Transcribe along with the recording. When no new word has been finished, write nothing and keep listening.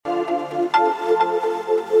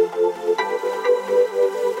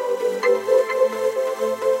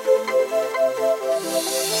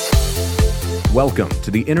Welcome to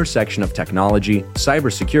the intersection of technology,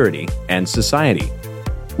 cybersecurity, and society.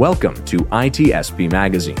 Welcome to ITSP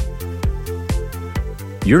Magazine.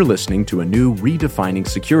 You're listening to a new Redefining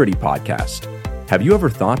Security podcast. Have you ever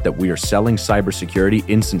thought that we are selling cybersecurity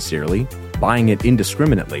insincerely, buying it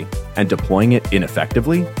indiscriminately, and deploying it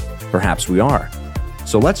ineffectively? Perhaps we are.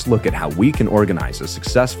 So let's look at how we can organize a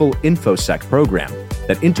successful InfoSec program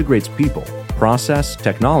that integrates people, process,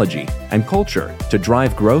 technology, and culture to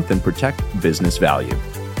drive growth and protect business value.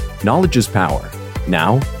 Knowledge is power,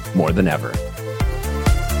 now more than ever.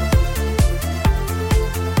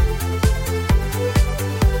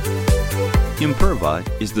 Imperva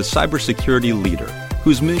is the cybersecurity leader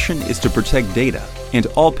whose mission is to protect data and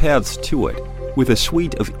all paths to it with a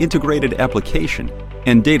suite of integrated application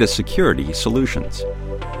and data security solutions.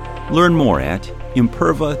 Learn more at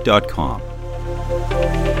imperva.com.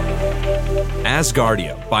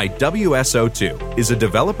 Asgardio by WSO2 is a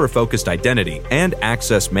developer-focused identity and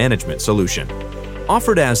access management solution.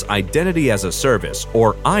 Offered as Identity as a Service,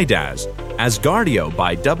 or IDaaS, Asgardio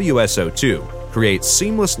by WSO2 creates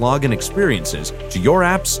seamless login experiences to your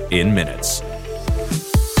apps in minutes.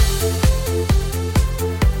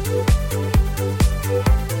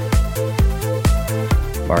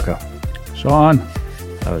 Marco. Sean.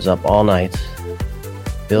 I was up all night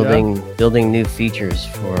building new features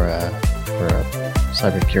for a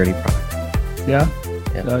cybersecurity product. Yeah?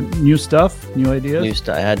 New stuff, new ideas? New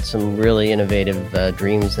stuff. I had some really innovative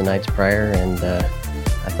dreams the nights prior, and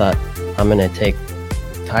I thought I'm going to take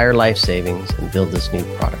entire life savings and build this new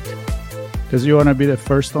product. Because you want to be the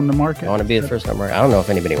first on the market? I want to be the first on the market. I don't know if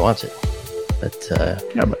anybody wants it, but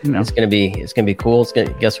it's going to be cool.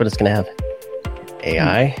 Guess what it's going to have?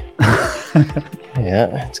 AI.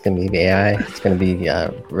 Yeah, it's going to be AI. It's going to be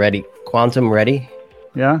ready, quantum ready.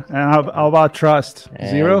 Yeah, and how about trust?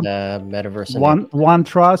 Zero? Metaverse. One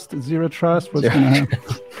trust, zero trust. What's going to happen?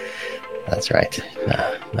 That's right.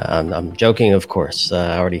 I'm joking, of course.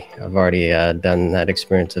 I've already done that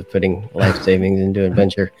experience of putting life savings into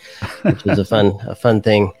adventure, which is a fun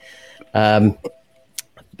thing.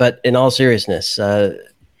 But in all seriousness, I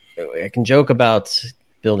can joke about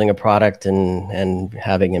building a product and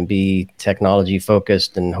having it be technology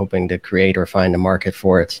focused and hoping to create or find a market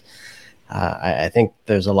for it. I think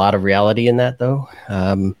there's a lot of reality in that, though.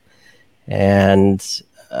 And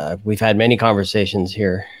we've had many conversations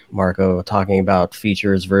here, Marco, talking about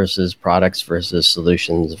features versus products versus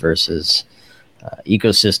solutions versus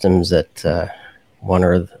ecosystems that one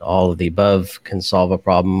or all of the above can solve a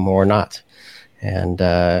problem or not. And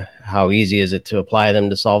how easy is it to apply them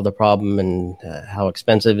to solve the problem, and how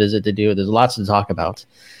expensive is it to do it? There's lots to talk about.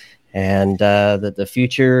 And that the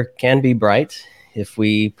future can be bright if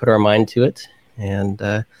we put our mind to it. And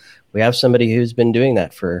we have somebody who's been doing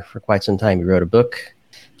that for quite some time. He wrote a book.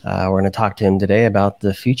 We're going to talk to him today about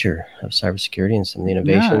the future of cybersecurity and some of the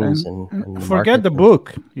innovations. And forget the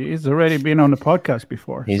book. He's already been on the podcast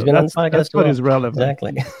before. He's been on the podcast. That's what is relevant.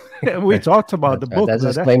 Exactly. We talked about the book. That's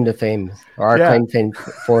his claim to fame. Or our claim to fame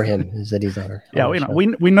for him is that he's on our show.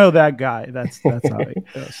 We know that guy. That's how it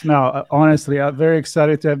goes. Now, honestly, I'm very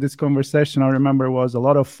excited to have this conversation. I remember it was a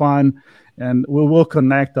lot of fun. And we will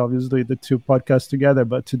connect, obviously, the two podcasts together.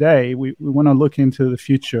 But today, we want to look into the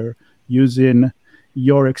future using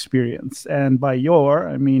your experience. And by your,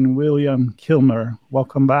 I mean William Kilmer.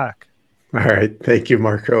 Welcome back. All right. Thank you,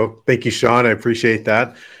 Marco. Thank you, Sean. I appreciate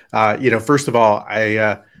that. First of all,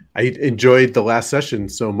 I enjoyed the last session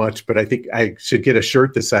so much, but I think I should get a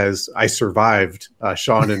shirt that says "I survived,"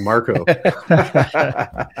 Sean and Marco.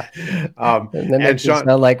 And then it Sean,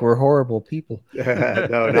 sound like we're horrible people.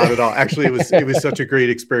 No, not at all. Actually, it was such a great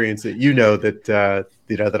experience that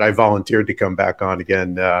that I volunteered to come back on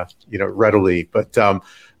again, readily. But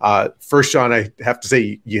first, Sean, I have to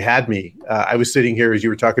say you had me. I was sitting here as you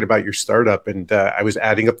were talking about your startup, and I was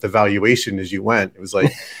adding up the valuation as you went. It was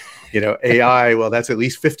like, AI, well, that's at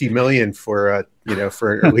least 50 million for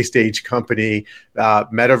for an early stage company.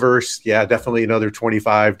 Metaverse, yeah, definitely another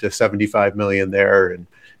 25 to 75 million there. And,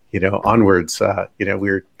 onwards, we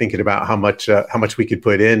were thinking about how much we could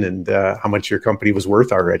put in and how much your company was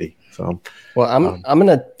worth already. So, well, I'm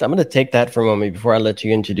going to take that for a moment before I let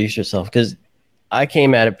you introduce yourself, because I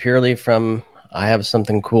came at it purely from, I have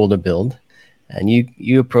something cool to build. And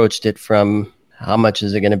you approached it from, how much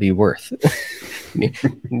is it going to be worth?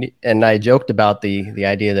 And I joked about the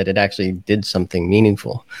idea that it actually did something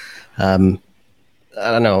meaningful. I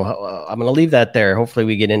don't know. I'm going to leave that there. Hopefully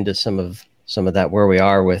we get into some of that, where we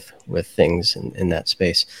are with things in that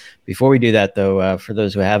space. Before we do that, though, for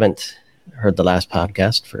those who haven't heard the last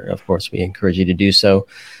podcast, of course, we encourage you to do so.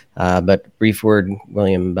 But brief word,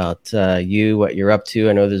 William, about you, what you're up to.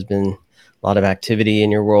 I know there's been a lot of activity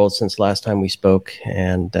in your world since last time we spoke,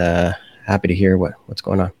 and happy to hear what's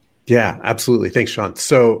going on. Yeah, absolutely. Thanks, Sean.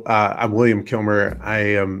 So I'm William Kilmer. I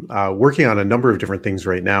am working on a number of different things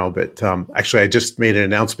right now, but actually I just made an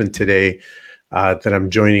announcement today that I'm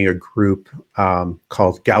joining a group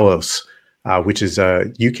called Gallos, which is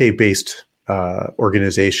a UK-based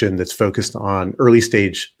organization that's focused on early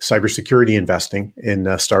stage cybersecurity investing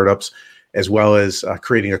in startups, as well as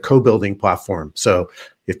creating a co-building platform. So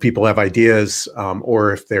if people have ideas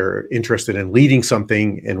or if they're interested in leading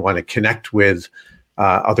something and want to connect with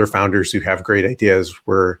other founders who have great ideas,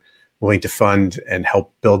 we're willing to fund and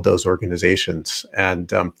help build those organizations. And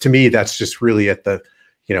to me, that's just really at the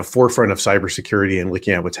forefront of cybersecurity and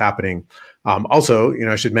looking at what's happening. Also,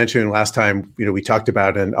 I should mention last time, we talked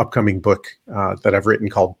about an upcoming book that I've written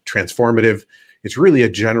called Transformative. It's really a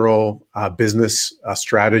general business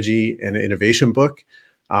strategy and innovation book.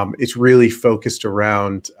 It's really focused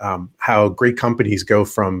around how great companies go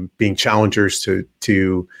from being challengers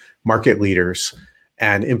to market leaders.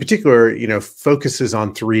 And in particular, focuses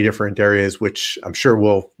on 3 different areas, which I'm sure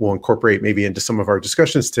we'll incorporate maybe into some of our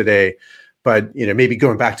discussions today. But maybe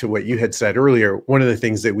going back to what you had said earlier, one of the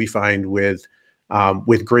things that we find with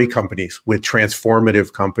great companies, with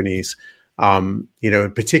transformative companies, in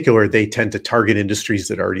particular, they tend to target industries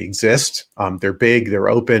that already exist. They're big, they're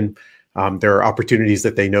open. There are opportunities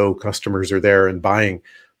that they know customers are there and buying,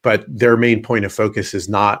 but their main point of focus is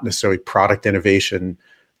not necessarily product innovation,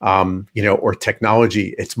 or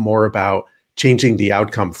technology. It's more about changing the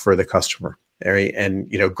outcome for the customer. Right? And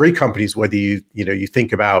great companies, whether you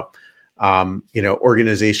think about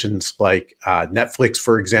organizations like Netflix,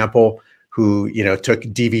 for example, who took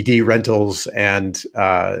DVD rentals and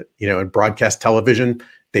broadcast television,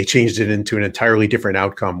 they changed it into an entirely different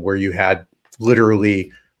outcome where you had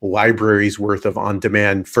literally libraries worth of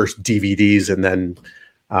on-demand first DVDs and then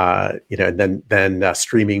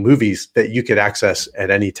streaming movies that you could access at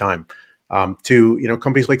any time. To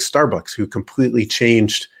companies like Starbucks, who completely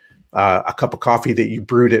changed a cup of coffee that you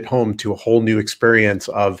brewed at home to a whole new experience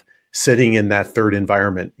of sitting in that third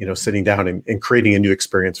environment, sitting down and creating a new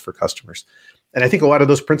experience for customers. And I think a lot of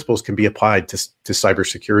those principles can be applied to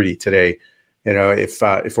cybersecurity today.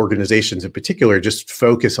 If organizations in particular just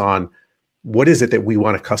focus on what is it that we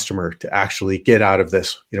want a customer to actually get out of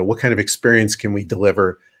this, what kind of experience can we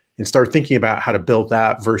deliver, and start thinking about how to build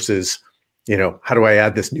that versus, how do I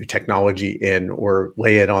add this new technology in or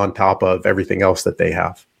lay it on top of everything else that they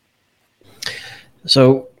have.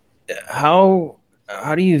 So how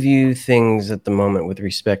do you view things at the moment with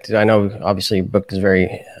respect to, I know obviously your book is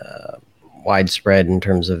very widespread in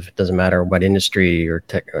terms of, it doesn't matter what industry or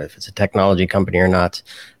if it's a technology company or not,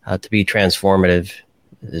 to be transformative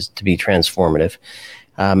is to be transformative.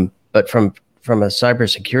 But from a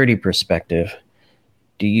cybersecurity perspective,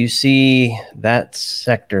 do you see that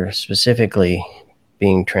sector specifically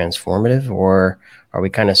being transformative, or are we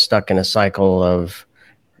kind of stuck in a cycle of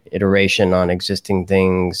iteration on existing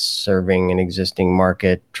things, serving an existing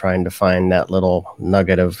market, trying to find that little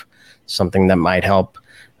nugget of something that might help?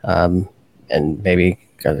 And maybe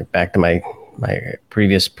back to my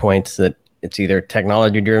previous points that it's either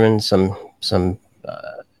technology driven, some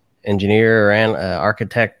engineer or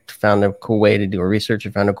architect found a cool way to do, or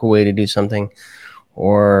researcher found a cool way to do something,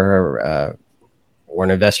 or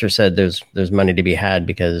an investor said there's money to be had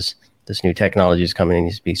because this new technology is coming and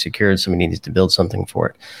needs to be secured. Somebody needs to build something for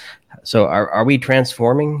it. So are we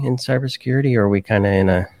transforming in cybersecurity, or are we kind of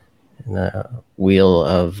in a wheel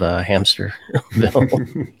of hamster wheel?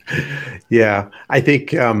 Yeah, I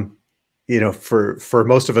think, for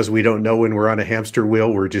most of us, we don't know when we're on a hamster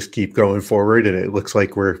wheel. We're just keep going forward, and it looks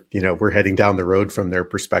like we're heading down the road from their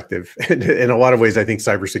perspective. And in a lot of ways, I think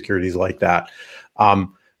cybersecurity is like that. I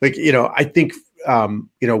think,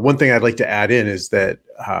 one thing I'd like to add in is that,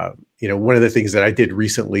 one of the things that I did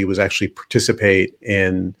recently was actually participate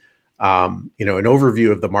in, an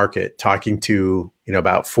overview of the market, talking to,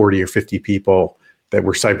 about 40 or 50 people that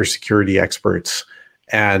were cybersecurity experts.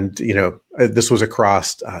 And, this was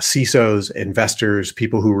across CISOs, investors,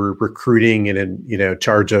 people who were recruiting and in,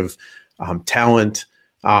 charge of talent,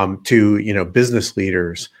 to, business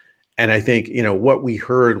leaders. And I think, what we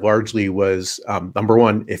heard largely was, number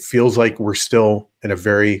one, it feels like we're still in a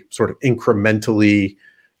very sort of incrementally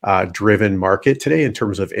driven market today in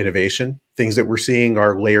terms of innovation. Things that we're seeing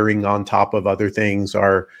are layering on top of other things,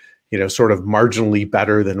 are, sort of marginally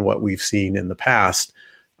better than what we've seen in the past.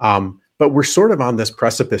 But we're sort of on this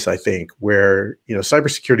precipice, I think, where,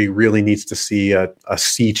 cybersecurity really needs to see a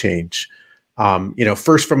sea change.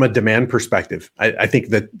 First, from a demand perspective, I think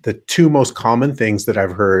that the two most common things that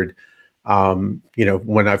I've heard,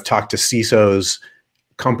 when I've talked to CISOs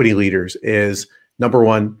company leaders is, number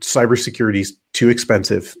one, cybersecurity is too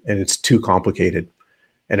expensive and it's too complicated.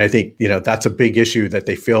 And I think, that's a big issue, that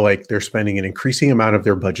they feel like they're spending an increasing amount of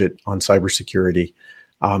their budget on cybersecurity,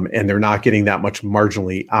 and they're not getting that much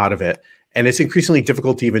marginally out of it. And it's increasingly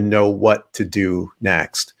difficult to even know what to do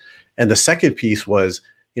next. And the second piece was,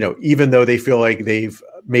 even though they feel like they've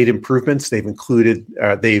made improvements, they've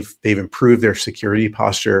improved their security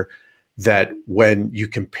posture, that when you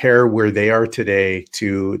compare where they are today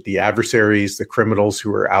to the adversaries, the criminals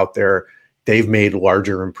who are out there, they've made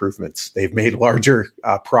larger improvements. They've made larger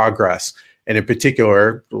progress. And in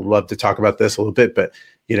particular, we'd love to talk about this a little bit, but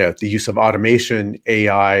the use of automation,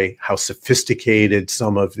 AI, how sophisticated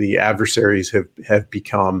some of the adversaries have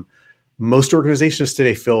become. Most organizations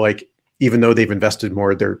today feel like, even though they've invested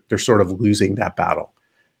more, they're sort of losing that battle.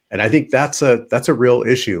 And I think that's a real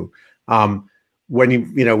issue.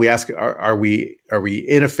 When we ask, are we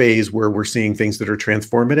in a phase where we're seeing things that are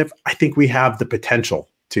transformative? I think we have the potential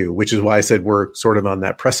to, which is why I said we're sort of on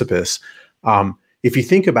that precipice. If you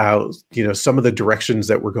think about, some of the directions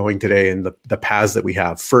that we're going today and the paths that we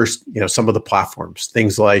have, first, some of the platforms,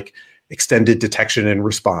 things like extended detection and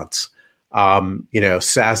response,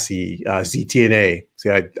 SASE, ZTNA. See,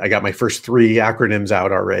 I got my first 3 acronyms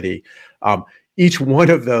out already. Each one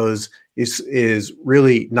of those is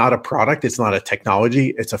really not a product. It's not a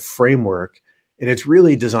technology. It's a framework. And it's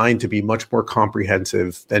really designed to be much more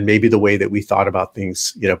comprehensive than maybe the way that we thought about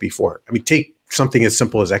things, before. I mean, take something as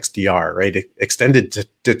simple as XDR, right? Extended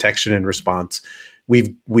detection and response.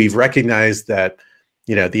 We've recognized that,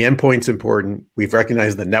 the endpoint's important. We've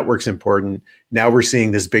recognized the network's important. Now we're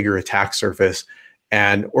seeing this bigger attack surface,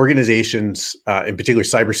 and organizations, in particular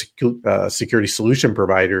cybersecurity solution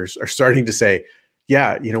providers, are starting to say,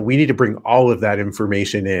 yeah, we need to bring all of that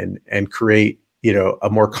information in and create, a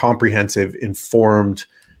more comprehensive, informed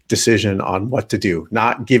decision on what to do,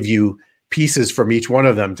 not give you pieces from each one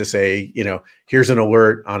of them to say, here's an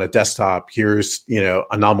alert on a desktop, here's,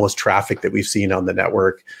 anomalous traffic that we've seen on the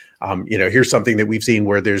network. Here's something that we've seen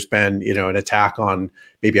where there's been, an attack on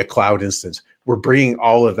maybe a cloud instance. We're bringing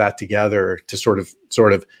all of that together to sort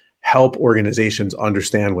of help organizations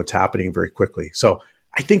understand what's happening very quickly. So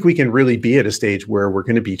I think we can really be at a stage where we're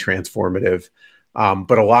going to be transformative.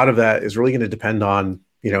 But a lot of that is really going to depend on,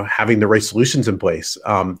 having the right solutions in place,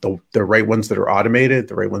 the right ones that are automated,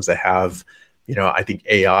 the right ones that have, I think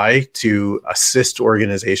AI to assist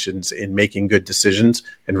organizations in making good decisions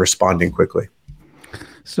and responding quickly.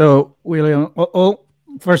 So, William,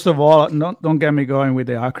 first of all, don't get me going with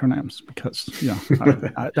the acronyms, because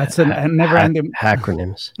that's a never-ending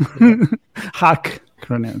acronyms.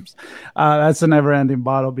 Acronyms. That's a never-ending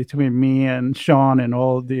battle between me and Sean and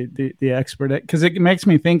all the expert. Because it makes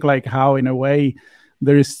me think like how, in a way,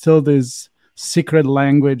 there is still this secret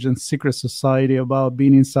language and secret society about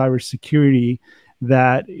being in cybersecurity,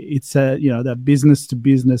 that it's that business to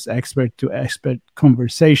business, expert to expert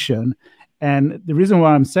conversation. And the reason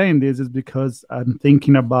why I'm saying this is because I'm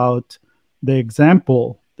thinking about the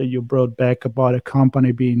example that you brought back about a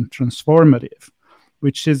company being transformative,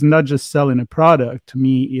 which is not just selling a product. To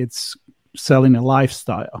me, it's selling a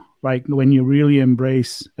lifestyle, right? When you really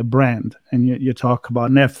embrace a brand, and you talk about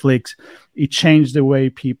Netflix, it changed the way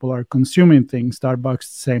people are consuming things. Starbucks,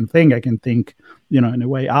 same thing. I can think, in a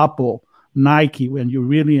way, Apple, Nike, when you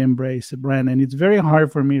really embrace a brand. And it's very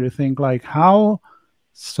hard for me to think like how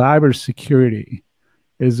cybersecurity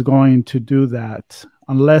is going to do that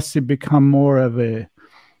unless it become more of a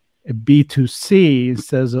B2C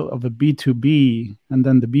instead of a B2B, and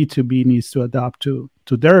then the B2B needs to adapt to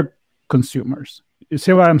their consumers. You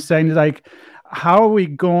see what I'm saying? It's like, how are we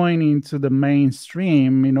going into the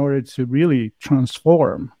mainstream in order to really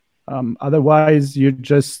transform? Otherwise, you're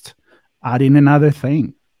just adding another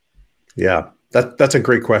thing. Yeah, that's a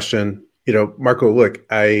great question. Marco, look,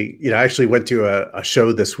 I actually went to a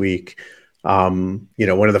show this week. One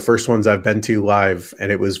of the first ones I've been to live,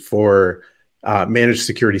 and it was for managed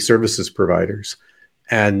security services providers.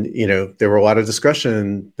 And, there were a lot of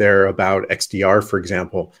discussion there about XDR, for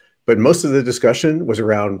example, but most of the discussion was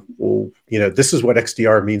around, well, this is what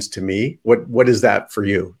XDR means to me. What is that for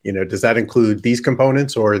you? Does that include these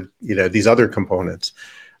components or, these other components?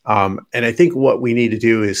 And I think what we need to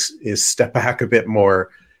do is step back a bit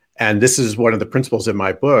more. And this is one of the principles in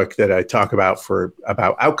my book that I talk about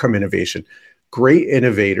about outcome innovation. Great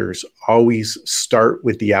innovators always start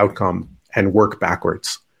with the outcome and work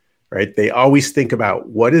backwards, right? They always think about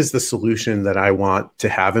what is the solution that I want to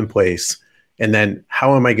have in place, and then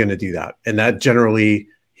how am I going to do that? And that generally,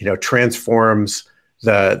 transforms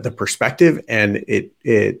the perspective, and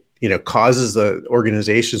it causes the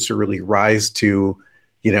organizations to really rise to,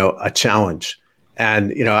 a challenge.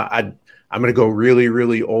 And I'm going to go really,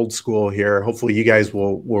 really old school here. Hopefully, you guys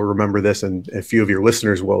will remember this, and a few of your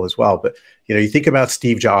listeners will as well. But you think about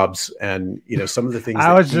Steve Jobs, and some of the things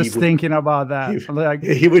I was just thinking about that.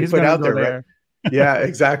 He would put out there, right? Yeah,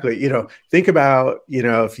 exactly. Think about,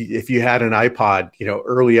 if you had an iPod,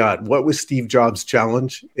 early on, what was Steve Jobs'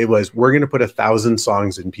 challenge? It was, we're going to put 1,000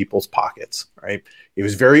 songs in people's pockets, right? It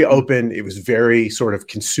was very open. It was very sort of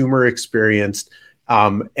consumer experienced.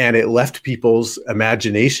 And it left people's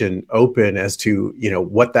imagination open as to,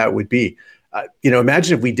 what that would be.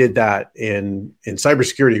 Imagine if we did that in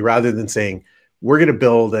cybersecurity, rather than saying, we're going to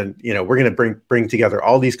build and, we're going to bring together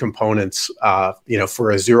all these components,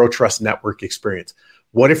 for a zero trust network experience.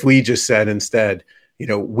 What if we just said instead,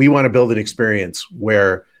 we want to build an experience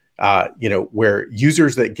where, where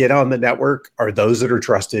users that get on the network are those that are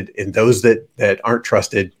trusted, and those that aren't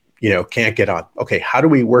trusted, can't get on. Okay, how do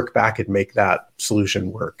we work back and make that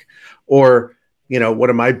solution work? Or, one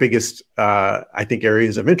of my biggest, I think,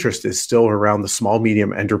 areas of interest is still around the small,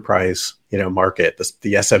 medium enterprise, market,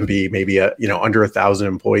 the SMB, maybe, under 1,000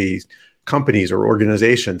 employees, companies or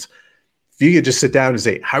organizations. If you could just sit down and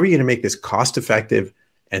say, how are you going to make this cost effective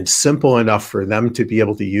and simple enough for them to be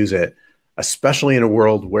able to use it, especially in a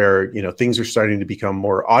world where, things are starting to become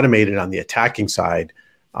more automated on the attacking side.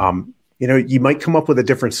 You might come up with a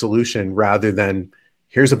different solution rather than,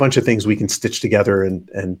 here's a bunch of things we can stitch together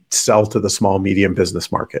and sell to the small, medium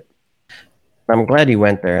business market. I'm glad you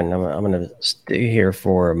went there, and I'm going to stay here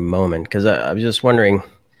for a moment, because I was just wondering,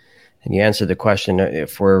 and you answered the question,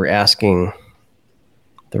 if we're asking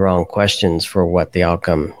the wrong questions for what the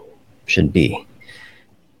outcome should be.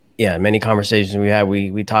 Yeah, many conversations we have,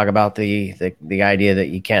 we talk about the idea that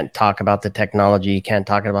you can't talk about the technology, you can't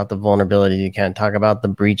talk about the vulnerability, you can't talk about the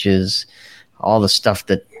breaches, all the stuff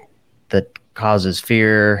that causes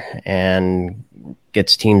fear and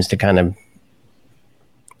gets teams to kind of,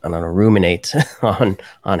 I don't know, ruminate on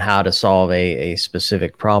how to solve a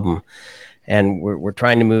specific problem. And we're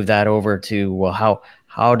trying to move that over to, well,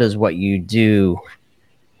 how does what you do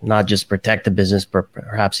not just protect the business, but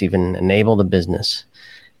perhaps even enable the business?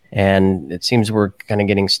 And it seems we're kind of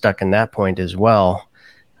getting stuck in that point as well.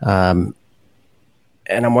 And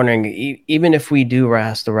I'm wondering, even if we do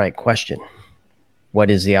ask the right question, what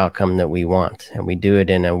is the outcome that we want? And we do it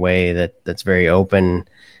in a way that's very open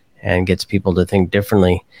and gets people to think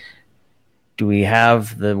differently. Do we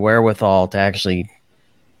have the wherewithal to actually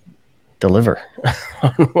deliver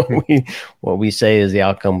on what we say is the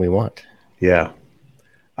outcome we want? Yeah.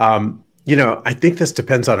 I think this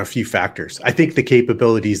depends on a few factors. I think the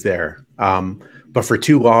capability's there. But for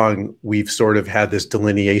too long, we've sort of had this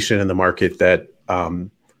delineation in the market that,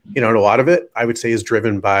 and a lot of it, I would say, is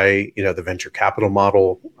driven by, the venture capital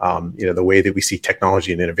model, the way that we see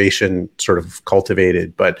technology and innovation sort of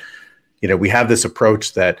cultivated. But, we have this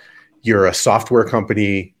approach that you're a software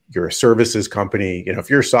company, you're a services company. If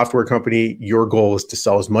you're a software company, your goal is to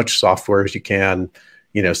sell as much software as you can,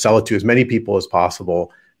 sell it to as many people as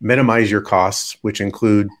possible, minimize your costs, which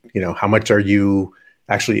include, how much are you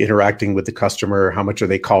actually interacting with the customer, how much are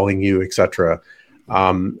they calling you, et cetera.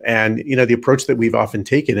 And the approach that we've often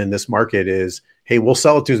taken in this market is, hey, we'll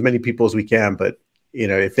sell it to as many people as we can, but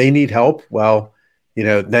if they need help, well,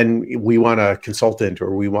 then we want a consultant,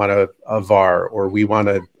 or we want a VAR, or we want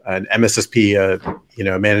an MSSP,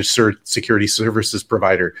 a managed security services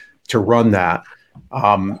provider to run that.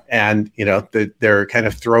 And they're kind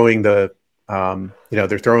of throwing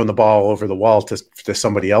they're throwing the ball over the wall to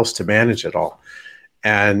somebody else to manage it all.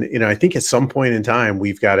 And I think at some point in time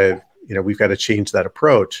we've got to change that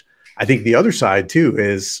approach. I think the other side too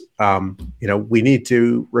is, we need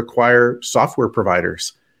to require software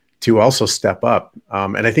providers to also step up.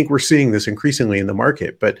 And I think we're seeing this increasingly in the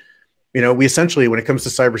market. But, we essentially, when it comes to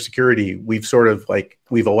cybersecurity,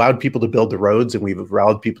 we've allowed people to build the roads, and we've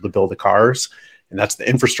allowed people to build the cars, and that's the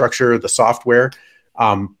infrastructure, the software.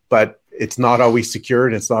 But it's not always secure,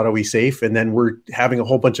 and it's not always safe. And then we're having a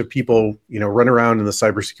whole bunch of people, run around in the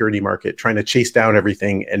cybersecurity market trying to chase down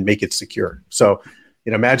everything and make it secure. So,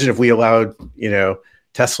 imagine if we allowed,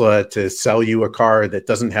 Tesla to sell you a car that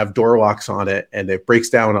doesn't have door locks on it, and it breaks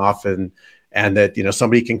down often, and that,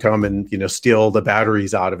 somebody can come and, steal the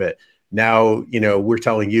batteries out of it. Now, we're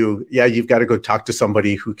telling you, yeah, you've got to go talk to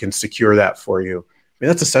somebody who can secure that for you. I mean,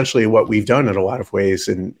 that's essentially what we've done in a lot of ways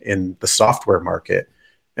in the software market.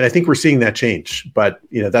 And I think we're seeing that change, but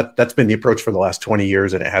that's been the approach for the last 20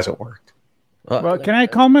 years, and it hasn't worked. Well, can I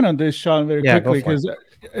comment on this, Sean, very quickly? Because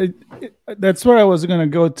that's where I was going to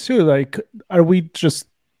go too. Like, are we just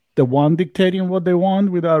the one dictating what they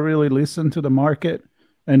want without really listening to the market?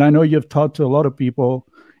 And I know you've talked to a lot of people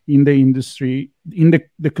in the industry, in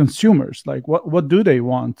the consumers. Like, what do they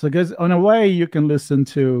want? Because in a way, you can listen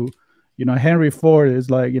to, Henry Ford is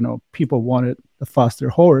like, people wanted a faster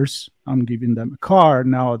horse. I'm giving them a car.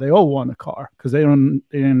 Now they all want a car because they didn't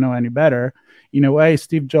know any better. In a way,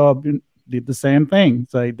 Steve Jobs did the same thing.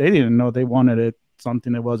 It's like they didn't know they wanted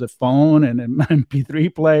something that was a phone and an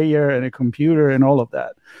MP3 player and a computer and all of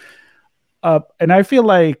that. And I feel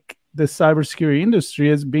like the cybersecurity industry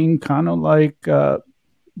is being kind of like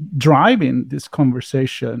driving this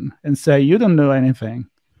conversation and say, you don't know anything.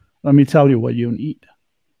 Let me tell you what you need.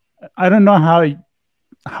 I don't know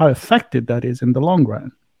how effective that is in the long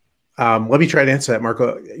run. Let me try to answer that,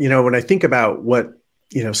 Marco. When I think about what,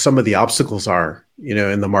 some of the obstacles are,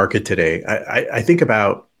 in the market today, I think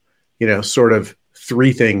about, sort of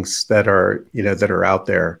three things that are out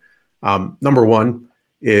there. Number one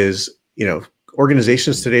is,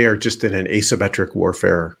 organizations today are just in an asymmetric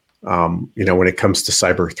warfare, when it comes to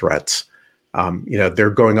cyber threats. They're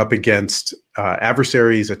going up against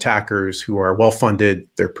adversaries, attackers who are well-funded,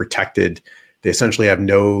 they're protected, they essentially have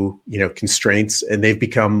no, constraints, and they've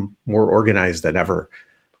become more organized than ever.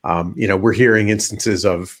 We're hearing instances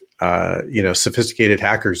of, sophisticated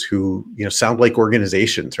hackers who, sound like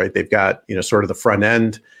organizations, right? They've got, sort of the front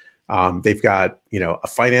end. They've got, a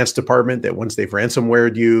finance department that once they've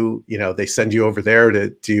ransomwared you, they send you over there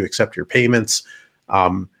to accept your payments.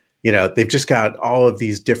 They've just got all of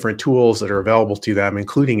these different tools that are available to them,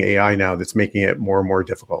 including AI now, that's making it more and more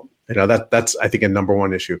difficult. That's, I think, a number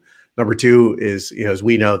one issue. Number two is, as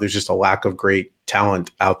we know, there's just a lack of great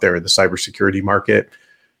talent out there in the cybersecurity market.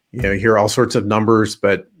 You hear all sorts of numbers,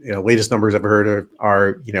 but, latest numbers I've heard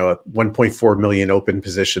are 1.4 million open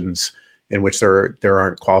positions in which there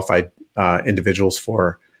aren't qualified individuals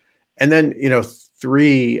for. And then,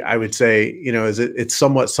 three, I would say, is it's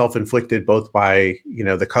somewhat self-inflicted both by,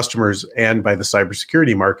 the customers and by the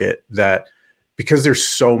cybersecurity market, that because there's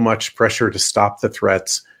so much pressure to stop the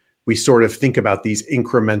threats, we sort of think about these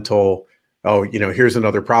incremental, here's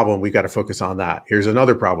another problem, we've got to focus on that. Here's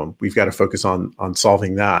another problem, we've got to focus on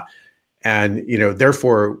solving that. And,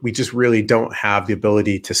 therefore, we just really don't have the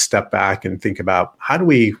ability to step back and think about how do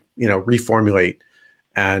we, reformulate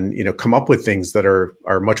and, come up with things that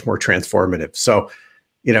are much more transformative. So,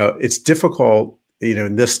 it's difficult,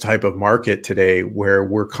 in this type of market today where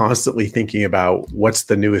we're constantly thinking about what's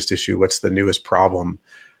the newest issue, what's the newest problem,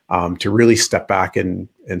 to really step back and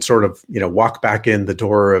sort of, walk back in the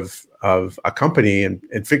door of a company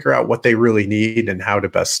and figure out what they really need and how to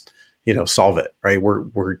best, solve it, right?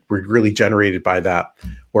 We're really generated by that,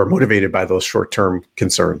 or motivated by those short-term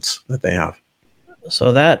concerns that they have.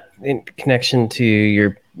 So that, in connection to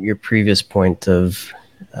your previous point of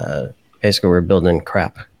basically we're building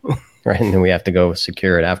crap, right? And then we have to go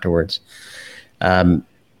secure it afterwards. I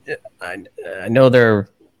know there are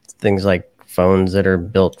things like phones that are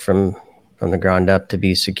built from the ground up to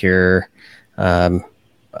be secure.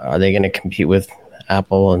 Are they going to compete with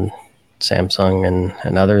Apple and Samsung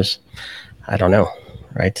and others? I don't know,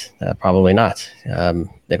 right? Probably not.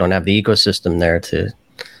 They don't have the ecosystem there to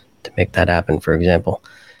make that happen, for example.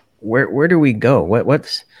 Where do we go?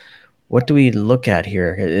 What do we look at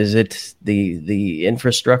here? Is it the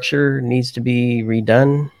infrastructure needs to be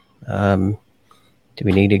redone? Do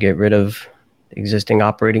we need to get rid of existing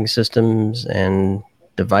operating systems and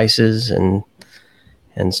devices and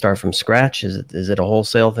start from scratch? Is it a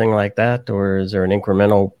wholesale thing like that, or is there an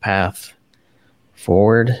incremental path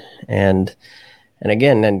forward? And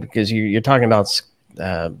again, because you're talking about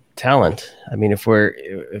talent. I mean, if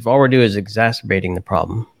all we're doing is exacerbating the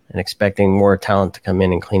problem and expecting more talent to come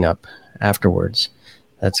in and clean up afterwards,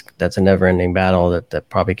 that's a never-ending battle that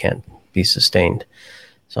probably can't be sustained.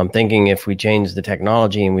 So I'm thinking if we change the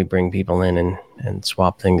technology and we bring people in and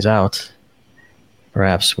swap things out,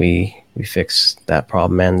 perhaps we fix that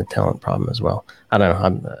problem and the talent problem as well. I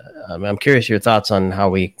don't know. I'm curious your thoughts on how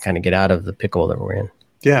we kind of get out of the pickle that we're in.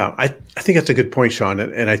 Yeah, I think that's a good point, Sean.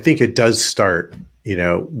 And I think it does start,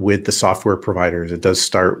 with the software providers. It does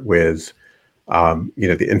start with,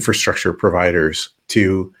 the infrastructure providers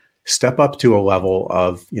to step up to a level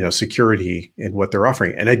of, security in what they're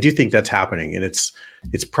offering. And I do think that's happening. And it's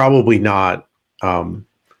probably not,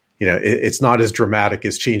 it's not as dramatic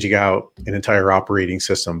as changing out an entire operating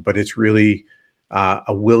system, but it's really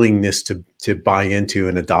a willingness to buy into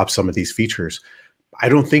and adopt some of these features. I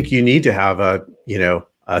don't think you need to have a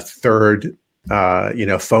third,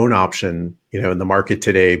 phone option, in the market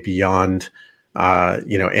today beyond,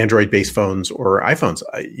 Android-based phones or iPhones.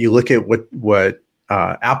 You look at what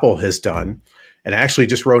Apple has done, and I actually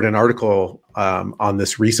just wrote an article on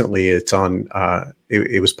this recently. It's on,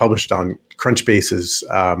 it was published on Crunchbase's,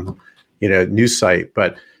 news site,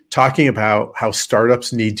 but talking about how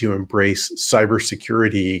startups need to embrace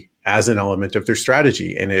cybersecurity as an element of their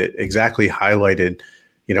strategy. And it exactly highlighted,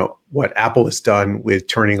 what Apple has done with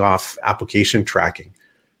turning off application tracking.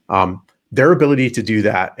 Their ability to do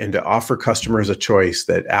that and to offer customers a choice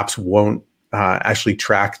that apps won't actually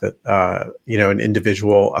track that, an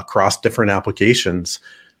individual across different applications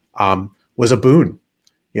was a boon.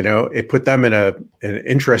 It put them in an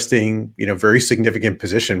interesting, very significant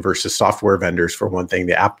position versus software vendors, for one thing,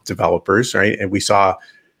 the app developers, right? And we saw,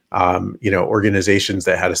 organizations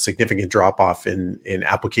that had a significant drop off in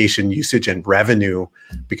application usage and revenue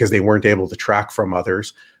because they weren't able to track from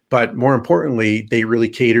others. But more importantly, they really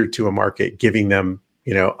catered to a market, giving them,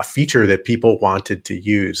 a feature that people wanted to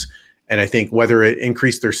use. And I think whether it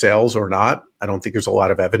increased their sales or not, I don't think there's a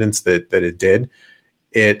lot of evidence that it did.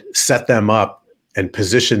 It set them up and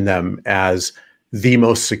positioned them as the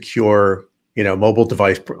most secure, mobile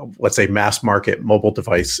device, let's say mass market mobile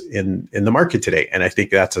device in the market today. And I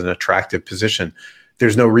think that's an attractive position.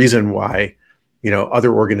 There's no reason why,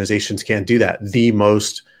 other organizations can't do that. The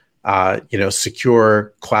most,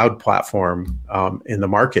 secure cloud platform in the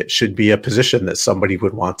market should be a position that somebody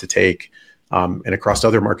would want to take, and across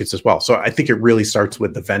other markets as well. So I think it really starts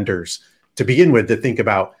with the vendors to begin with, to think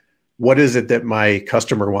about, what is it that my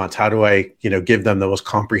customer wants? How do I, give them the most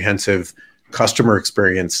comprehensive customer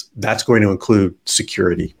experience? That's going to include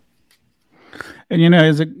security. And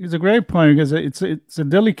it's a great point, because it's a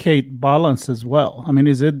delicate balance as well. I mean,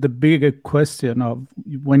 is it the bigger question of,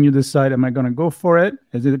 when you decide, am I going to go for it?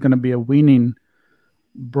 Is it going to be a winning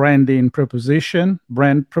brand proposition,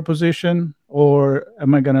 or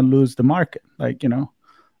am I going to lose the market?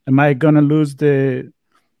 Am I going to lose the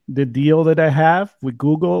deal that I have with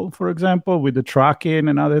Google, for example, with the tracking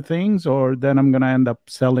and other things, or then I'm going to end up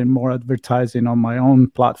selling more advertising on my own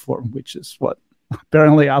platform, which is what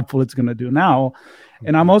apparently Apple is going to do now.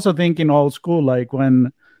 And I'm also thinking old school, like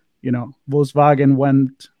when, Volkswagen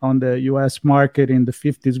went on the US market in the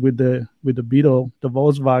 50s with the Beetle, the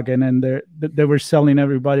Volkswagen, and they were selling,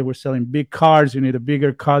 everybody were selling big cars. You need a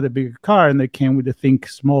bigger car, and they came with the Think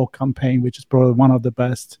Small campaign, which is probably one of the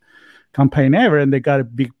best campaign ever, and they got a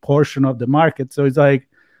big portion of the market. So it's like,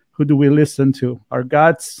 who do we listen to? Our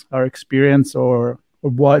guts, our experience, or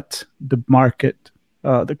what the market,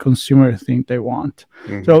 the consumer think they want?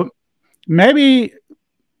 Mm-hmm. So maybe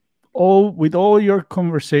with all your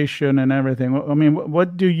conversation and everything, I mean,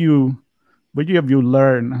 what have you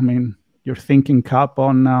learned? I mean, you're thinking cap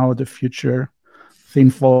on now, the future,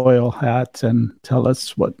 tinfoil hat, and tell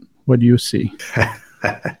us what you see.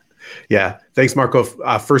 Yeah. Thanks, Marco.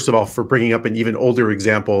 First of all, for bringing up an even older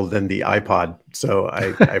example than the iPod. So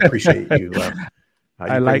I appreciate you.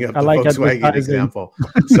 I like the Volkswagen example.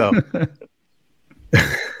 So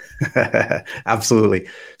absolutely.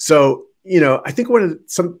 So, I think one of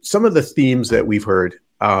some of the themes that we've heard,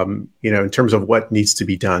 in terms of what needs to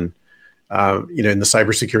be done, in the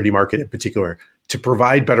cybersecurity market in particular, to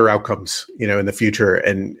provide better outcomes, in the future.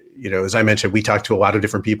 And, as I mentioned, we talked to a lot of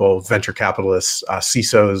different people, venture capitalists,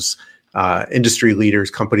 CISOs, industry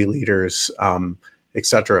leaders, company leaders, et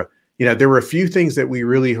cetera. There were a few things that we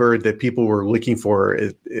really heard that people were looking for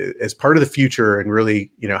as part of the future, and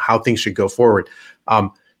really, how things should go forward.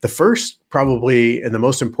 The first, probably, and the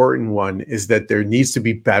most important one is that there needs to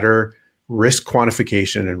be better risk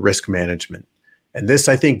quantification and risk management. And this,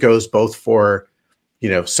 I think, goes both for,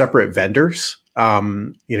 separate vendors,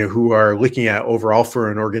 who are looking at overall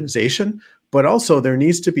for an organization, but also there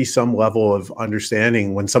needs to be some level of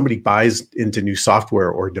understanding when somebody buys into new software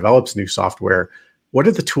or develops new software, what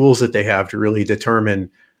are the tools that they have to really determine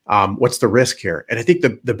what's the risk here? And I think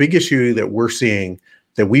the big issue that we're seeing,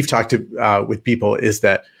 that we've talked to with people, is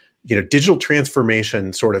that, digital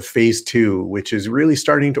transformation, sort of phase 2, which is really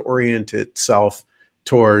starting to orient itself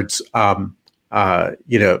towards,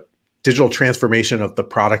 digital transformation of the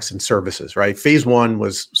products and services, right? Phase 1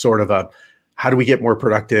 was sort of how do we get more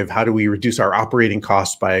productive? How do we reduce our operating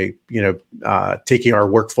costs by, taking our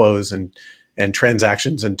workflows and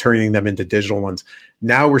transactions and turning them into digital ones?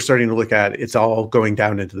 Now we're starting to look at, it's all going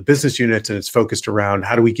down into the business units, and it's focused around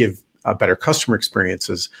how do we give better customer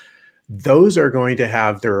experiences. Those are going to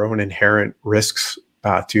have their own inherent risks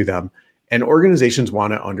to them. And organizations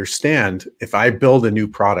want to understand, if I build a new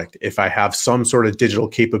product, if I have some sort of digital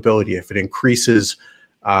capability, if it increases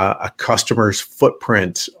a customer's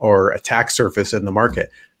footprint or attack surface in the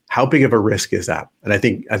market, how big of a risk is that? And I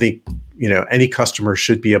think any customer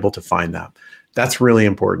should be able to find that. That's really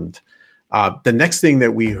important. The next thing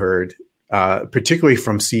that we heard, particularly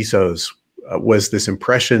from CISOs, was this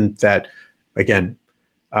impression that, again,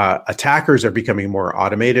 attackers are becoming more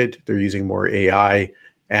automated. They're using more AI,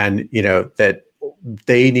 and that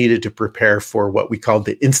they needed to prepare for what we called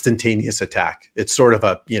the instantaneous attack. It's sort of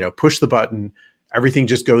a, push the button, everything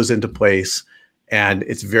just goes into place, and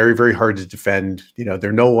it's very, very hard to defend.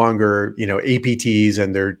 They're no longer, APTs,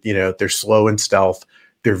 and they're slow and stealth.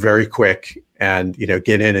 They're very quick and,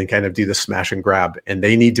 get in and kind of do the smash and grab, and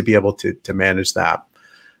they need to be able to manage that.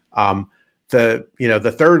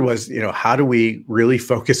 The third was, how do we really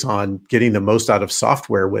focus on getting the most out of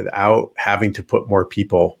software without having to put more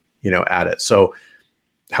people, at it? So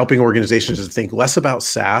helping organizations to think less about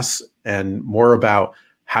SaaS and more about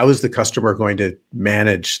how is the customer going to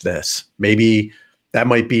manage this? Maybe that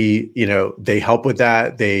might be, they help with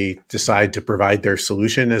that. They decide to provide their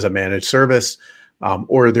solution as a managed service,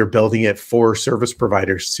 or they're building it for service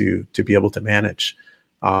providers to be able to manage.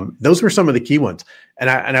 Those were some of the key ones. And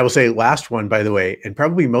I will say last one, by the way, and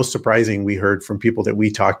probably most surprising we heard from people that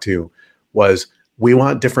we talked to was we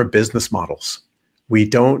want different business models. We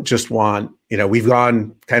don't just want, we've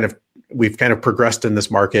kind of progressed in this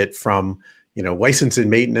market from, license and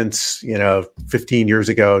maintenance, 15 years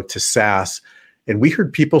ago to SaaS. And we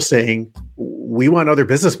heard people saying, we want other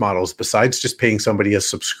business models besides just paying somebody a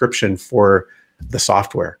subscription for the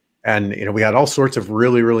software. And, we had all sorts of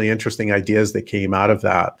really, really interesting ideas that came out of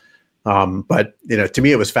that. But, to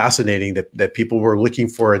me, it was fascinating that people were looking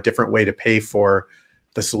for a different way to pay for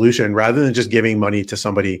the solution rather than just giving money to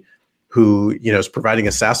somebody who, is providing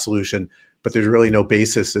a SaaS solution, but there's really no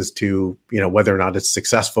basis as to, whether or not it's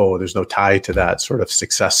successful, or there's no tie to that sort of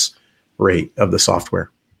success rate of the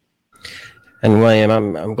software. And William,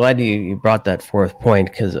 I'm glad you brought that fourth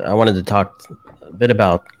point, because I wanted to talk a bit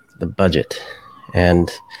about the budget.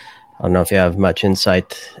 And I don't know if you have much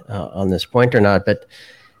insight on this point or not, but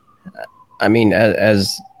I mean,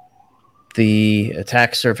 as the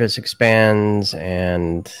attack surface expands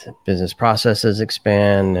and business processes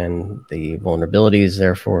expand and the vulnerabilities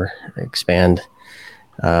therefore expand,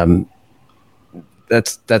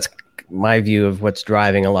 that's my view of what's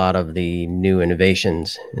driving a lot of the new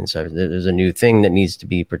innovations. And so there's a new thing that needs to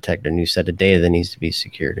be protected, a new set of data that needs to be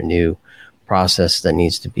secured, a new process that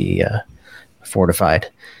needs to be fortified.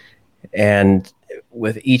 And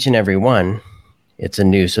with each and every one, it's a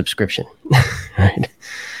new subscription, right?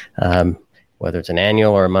 Whether it's an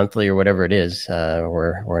annual or a monthly or whatever it is,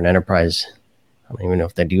 or an enterprise. I don't even know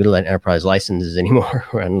if they do enterprise licenses anymore,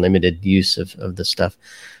 or unlimited use of the stuff.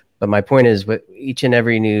 But my point is, with each and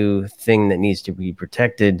every new thing that needs to be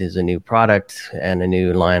protected is a new product and a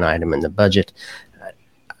new line item in the budget.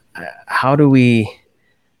 How do we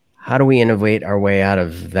innovate our way out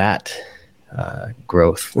of that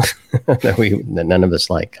growth that none of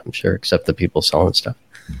us like, I'm sure, except the people selling stuff?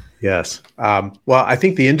 Yes. Well, I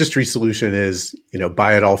think the industry solution is,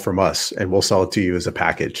 buy it all from us and we'll sell it to you as a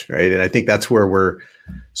package, right? And I think that's where we're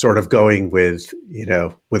sort of going with,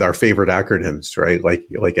 with our favorite acronyms, right? Like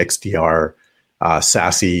XDR,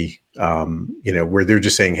 SASE, where they're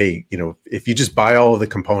just saying, hey, if you just buy all of the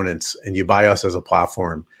components and you buy us as a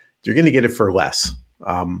platform, you're going to get it for less,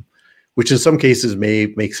 which in some cases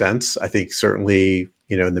may make sense. I think certainly,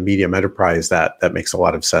 in the medium enterprise, that makes a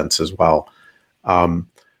lot of sense as well.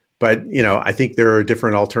 But, I think there are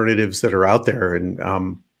different alternatives that are out there. And,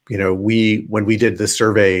 when we did this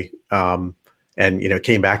survey and,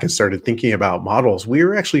 came back and started thinking about models, we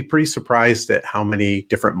were actually pretty surprised at how many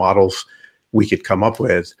different models we could come up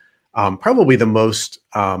with. Probably the most,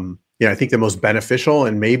 I think the most beneficial,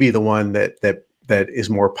 and maybe the one that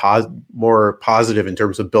is more positive in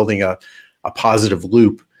terms of building a positive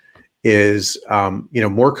loop is,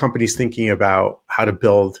 more companies thinking about how to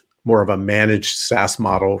build more of a managed SaaS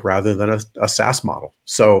model rather than a SaaS model.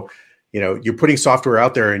 So, you're putting software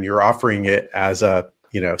out there and you're offering it as a,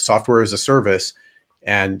 software as a service,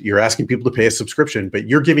 and you're asking people to pay a subscription, but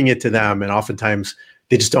you're giving it to them. And oftentimes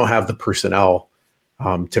they just don't have the personnel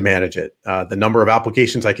to manage it. The number of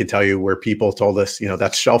applications I can tell you where people told us,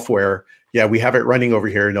 that's shelfware. Yeah, we have it running over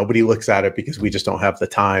here. Nobody looks at it because we just don't have the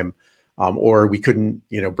time. Or we couldn't,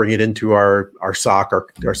 bring it into our SOC,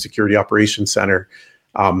 our security operations center.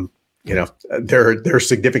 There are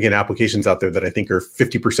significant applications out there that I think are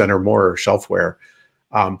 50% or more shelfware.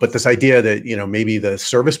 But this idea that, maybe the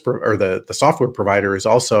service or the software provider is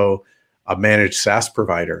also a managed SaaS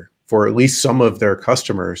provider for at least some of their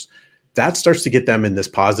customers, that starts to get them in this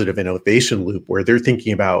positive innovation loop where they're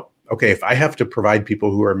thinking about, okay, if I have to provide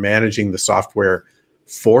people who are managing the software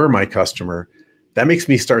for my customer, that makes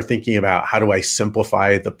me start thinking about how do I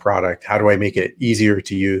simplify the product? How do I make it easier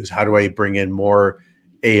to use? How do I bring in more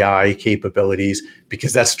AI capabilities?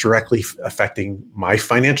 Because that's directly affecting my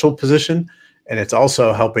financial position. And it's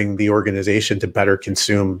also helping the organization to better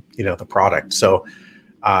consume, the product. So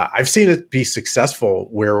I've seen it be successful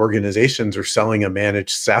where organizations are selling a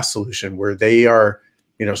managed SaaS solution where they are,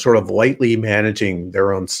 sort of lightly managing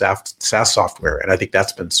their own SaaS software. And I think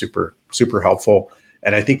that's been super, super helpful.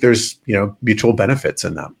 And I think there's, mutual benefits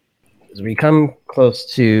in that. As we come close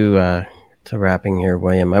to wrapping here,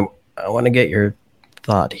 William, I want to get your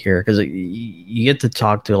thought here, because you get to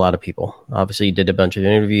talk to a lot of people. Obviously, you did a bunch of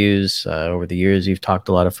interviews over the years. You've talked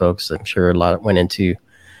to a lot of folks. I'm sure a lot went into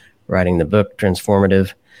writing the book,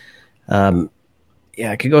 Transformative.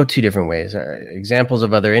 It could go two different ways. Examples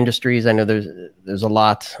of other industries. I know there's a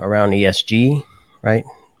lot around ESG, right,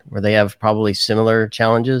 where they have probably similar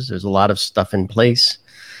challenges. There's a lot of stuff in place.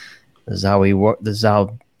 This is how we work. This is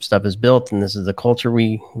how stuff is built, and this is the culture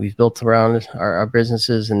we've built around our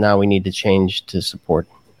businesses, and now we need to change to support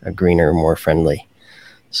a greener, more friendly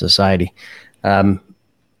society.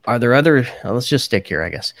 Are there other, let's just stick here, I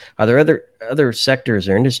guess. Are there other sectors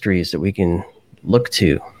or industries that we can look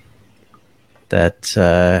to that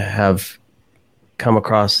have come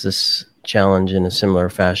across this challenge in a similar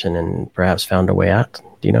fashion and perhaps found a way out?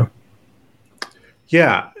 Do you know?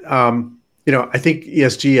 Yeah. I think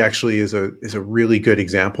ESG actually is a really good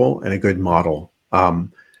example and a good model.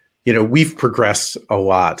 We've progressed a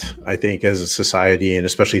lot, I think, as a society, and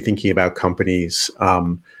especially thinking about companies,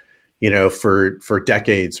 for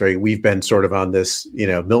decades, right? We've been sort of on this,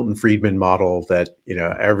 Milton Friedman model that,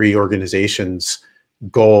 every organization's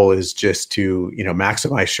goal is just to,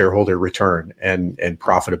 maximize shareholder return and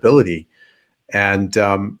profitability. And,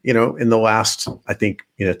 in the last, I think,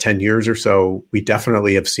 10 years or so, we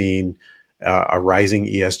definitely have seen a rising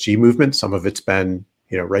ESG movement. Some of it's been,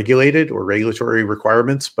 regulated or regulatory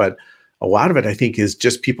requirements, but a lot of it, I think, is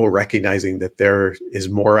just people recognizing that there is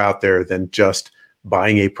more out there than just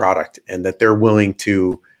buying a product, and that they're willing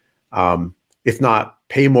to, if not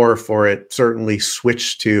pay more for it, certainly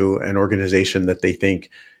switch to an organization that they think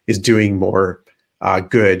is doing more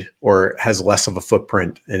good or has less of a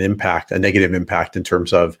footprint and impact, a negative impact in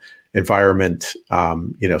terms of environment,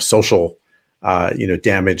 social,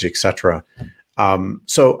 damage, et cetera.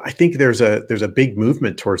 So I think there's a big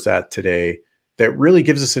movement towards that today that really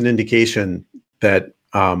gives us an indication that,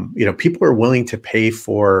 people are willing to pay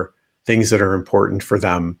for things that are important for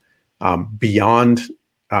them, beyond,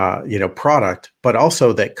 product, but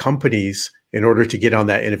also that companies, in order to get on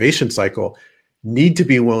that innovation cycle, need to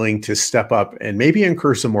be willing to step up and maybe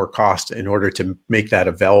incur some more cost in order to make that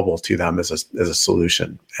available to them as a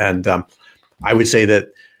solution. And I would say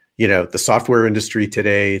that, the software industry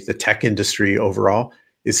today, the tech industry overall,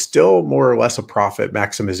 is still more or less a profit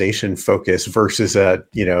maximization focus versus a,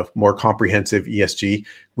 more comprehensive ESG.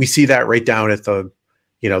 We see that right down at the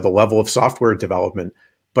level of software development.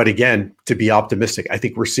 But again, to be optimistic, I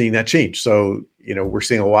think we're seeing that change. So, we're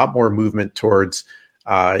seeing a lot more movement towards,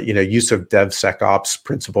 use of DevSecOps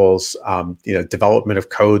principles, development of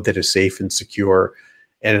code that is safe and secure.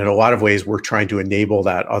 And in a lot of ways, we're trying to enable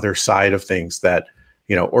that other side of things that,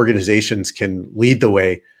 organizations can lead the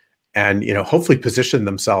way and, hopefully position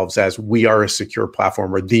themselves as we are a secure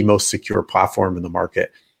platform or the most secure platform in the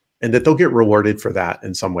market, and that they'll get rewarded for that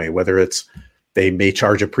in some way, whether it's they may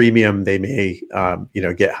charge a premium, they may,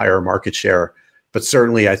 get higher market share. But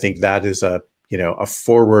certainly, I think that is a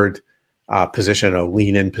forward position, a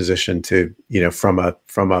lean in position to, from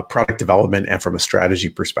a product development and from a strategy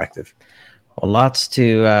perspective. Well, lots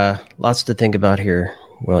to think about here,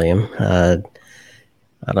 William.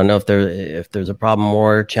 I don't know if there's a problem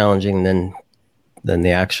more challenging than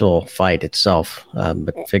the actual fight itself,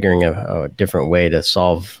 but figuring a different way to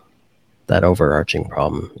solve that overarching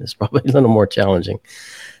problem is probably a little more challenging.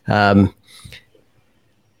 So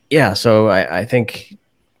I think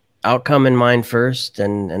outcome in mind first,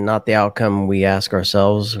 and not the outcome we ask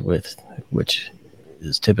ourselves, which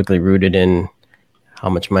is typically rooted in how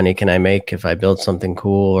much money can I make if I build something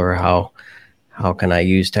cool, or how can I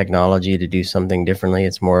use technology to do something differently.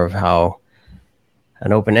 It's more of how,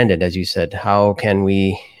 an open-ended, as you said, how can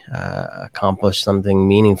we accomplish something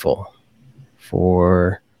meaningful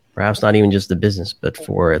for perhaps not even just the business, but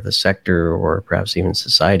for the sector or perhaps even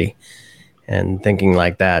society. And thinking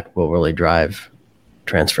like that will really drive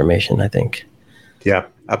transformation, I think. Yeah,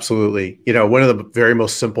 absolutely. One of the very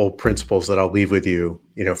most simple principles that I'll leave with you,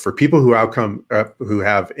 for people who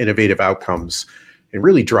have innovative outcomes and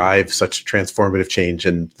really drive such transformative change,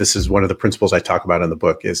 and this is one of the principles I talk about in the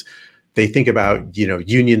book, is they think about,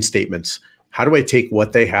 union statements. How do I take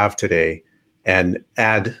what they have today and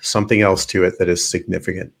add something else to it that is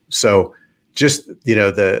significant? So just,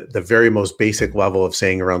 the very most basic level of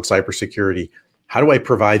saying around cybersecurity, how do I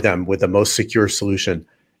provide them with the most secure solution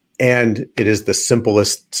and it is the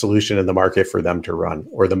simplest solution in the market for them to run,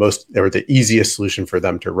 or the easiest solution for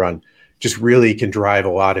them to run. Just really can drive a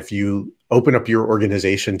lot if you open up your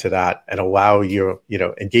organization to that and allow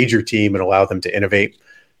engage your team and allow them to innovate.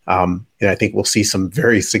 And I think we'll see some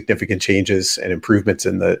very significant changes and improvements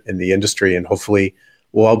in the industry, and hopefully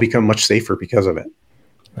we'll all become much safer because of it.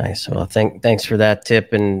 Nice. Well, thanks for that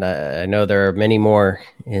tip. And I know there are many more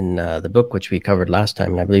in the book, which we covered last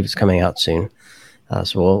time, and I believe it's coming out soon.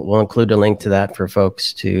 So we'll include a link to that for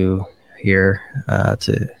folks to hear,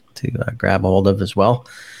 to grab a hold of as well.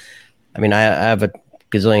 I mean, I have a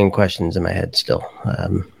gazillion questions in my head still.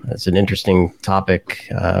 It's an interesting topic.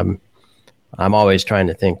 I'm always trying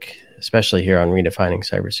to think, especially here on Redefining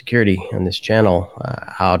Cybersecurity on this channel,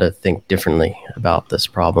 how to think differently about this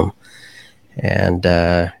problem. And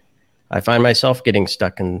I find myself getting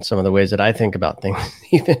stuck in some of the ways that I think about things,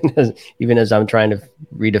 even as I'm trying to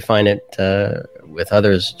redefine it with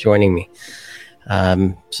others joining me.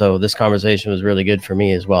 So this conversation was really good for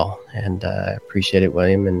me as well. And I appreciate it,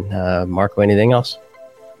 William. And Marco, anything else?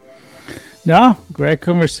 No, great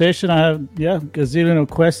conversation. I have, gazillion of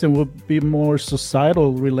questions would be more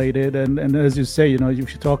societal related. And as you say,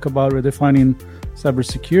 if you talk about redefining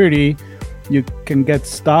cybersecurity, you can get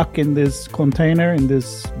stuck in this container, in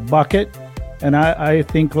this bucket. And I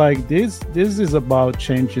think like this is about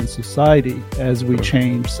changing society as we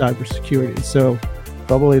change cybersecurity. So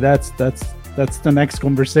probably that's the next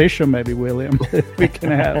conversation, maybe, William, we can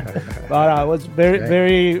have. But I was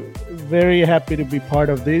very, very happy to be part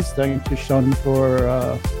of this. Thank you, Sean, for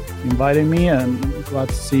inviting me, and glad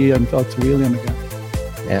to see you and talk to William again.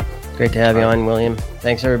 Yeah, great to have you on, William.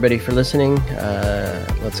 Thanks, everybody, for listening.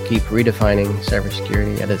 Let's keep redefining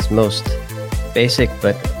cybersecurity at its most basic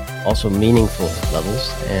but also meaningful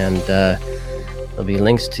levels. And there'll be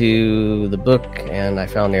links to the book, and I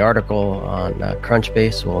found the article on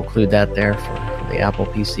Crunchbase. We'll include that there for the Apple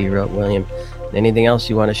PC, wrote William. Anything else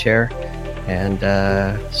you want to share? And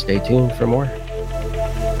stay tuned for more.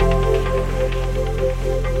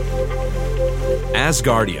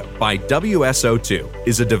 Asgardio by WSO2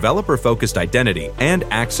 is a developer-focused identity and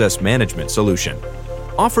access management solution.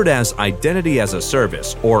 Offered as Identity as a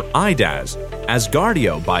Service, or IDaaS,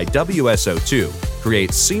 Asgardio by WSO2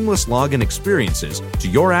 creates seamless login experiences to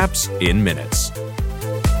your apps in minutes.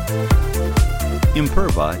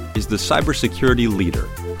 Imperva is the cybersecurity leader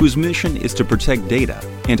whose mission is to protect data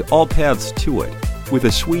and all paths to it with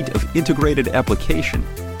a suite of integrated application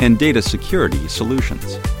and data security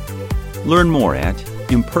solutions. Learn more at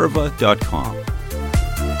imperva.com.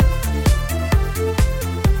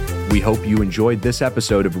 We hope you enjoyed this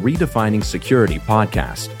episode of Redefining Security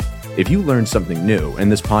podcast. If you learned something new and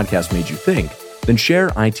this podcast made you think, then share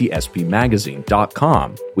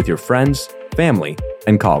itspmagazine.com with your friends, family,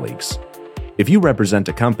 and colleagues. If you represent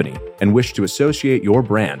a company and wish to associate your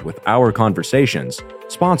brand with our conversations,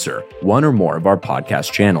 sponsor one or more of our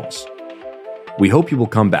podcast channels. We hope you will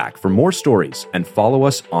come back for more stories and follow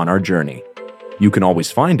us on our journey. You can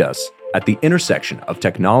always find us at the intersection of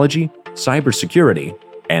technology, cybersecurity,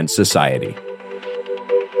 and society.